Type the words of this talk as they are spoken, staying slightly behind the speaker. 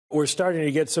We're starting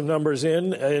to get some numbers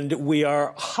in, and we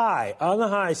are high, on the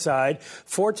high side,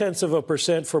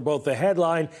 0.4% for both the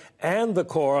headline and the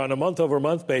core on a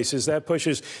month-over-month basis. That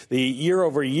pushes the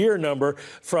year-over-year number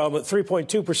from 3.2%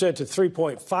 to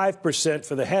 3.5%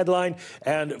 for the headline,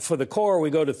 and for the core, we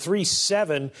go to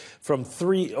 3.7 from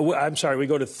 3. I'm sorry, we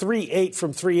go to 3.8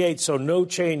 from 3.8, so no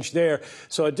change there.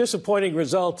 So a disappointing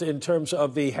result in terms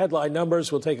of the headline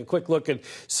numbers. We'll take a quick look and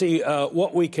see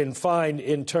what we can find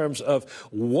in terms of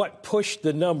what pushed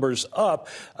the numbers up.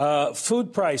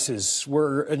 Food prices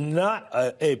were not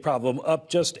a problem, up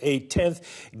just a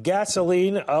tenth.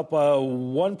 Gasoline up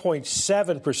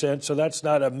 1.7%, so that's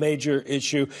not a major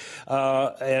issue.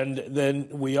 And then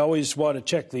we always want to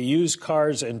check the used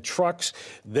cars and trucks.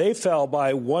 They fell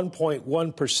by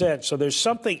 1.1%, so there's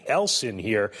something else in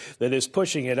here that is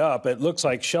pushing it up. It looks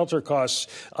like shelter costs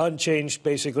unchanged,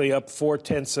 basically up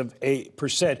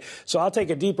 0.4%. So I'll take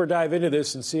a deeper dive into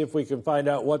this and see if we can find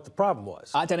out what the problem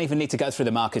was. I don't even need to go through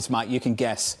the markets, Mike. You can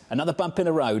guess. Another bump in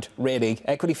the road, really.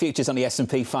 Equity futures on the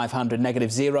S&P 500, negative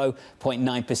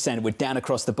 0.9%. We're down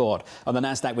across the board. On the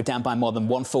Nasdaq, we're down by more than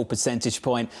 1 full percentage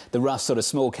point. The Russ sort of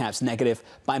small caps negative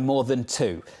by more than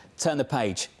 2. Turn the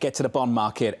page, get to the bond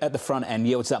market. At the front end,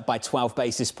 yields up by 12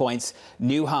 basis points.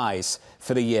 New highs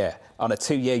for the year on a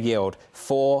 2-year yield,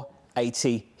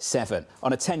 4.87.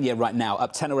 On a 10-year right now,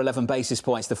 up 10 or 11 basis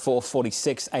points to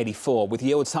 4.4684. With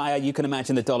yields higher, you can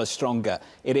imagine the dollar stronger.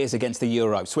 It is against the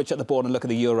euro. Switch up the board and look at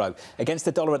the euro. Against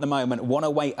the dollar at the moment,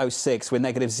 108.06 with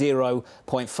negative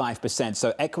 0.5%.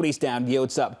 So equities down,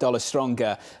 yields up, dollar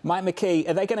stronger. Mike McKee,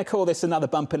 are they going to call this another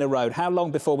bump in the road? How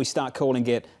long before we start calling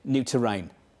it new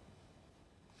terrain?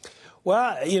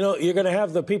 Well, you know, you're going to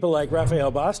have the people like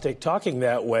Raphael Bostic talking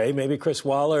that way, maybe Chris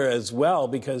Waller as well,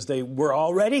 because they were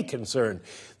already concerned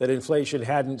that inflation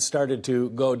hadn't started to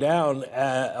go down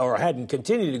or hadn't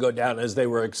continued to go down as they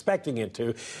were expecting it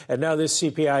to. And now this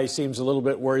CPI seems a little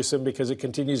bit worrisome because it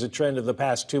continues a trend of the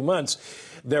past 2 months.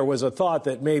 There was a thought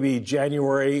that maybe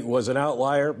January was an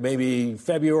outlier, maybe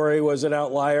February was an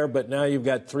outlier, but now you've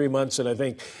got 3 months, and I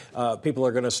think people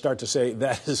are going to start to say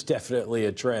that is definitely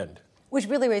a trend. Which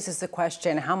really raises the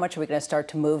question, how much are we going to start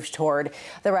to move toward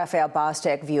the Raphael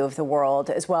Bostic view of the world,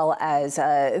 as well as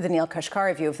the Neil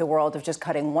Kashkari view of the world of just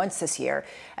cutting once this year,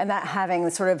 and that having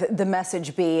sort of the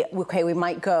message be, okay, we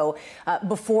might go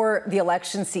before the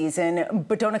election season,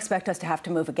 but don't expect us to have to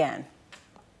move again?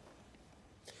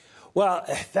 Well,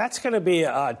 that's going to be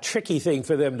a tricky thing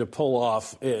for them to pull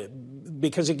off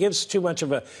because it gives too much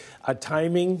of a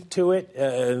timing to it,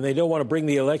 and they don't want to bring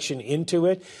the election into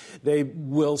it. They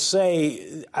will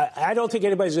say, I don't think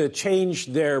anybody's going to change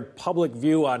their public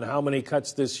view on how many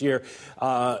cuts this year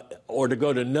or to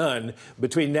go to none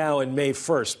between now and May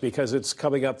 1st, because it's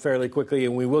coming up fairly quickly,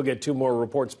 and we will get 2 more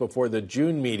reports before the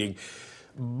June meeting.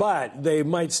 But they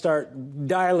might start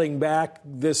dialing back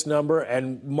this number,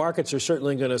 and markets are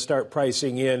certainly going to start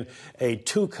pricing in a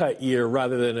 2-cut year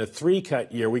rather than a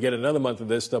 3-cut year. We get another month of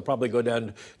this, they'll probably go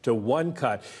down to 1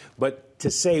 cut. But to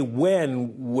say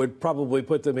when would probably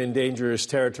put them in dangerous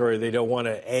territory. They don't want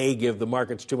to, A, give the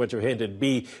markets too much of a hint, and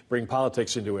B, bring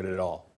politics into it at all.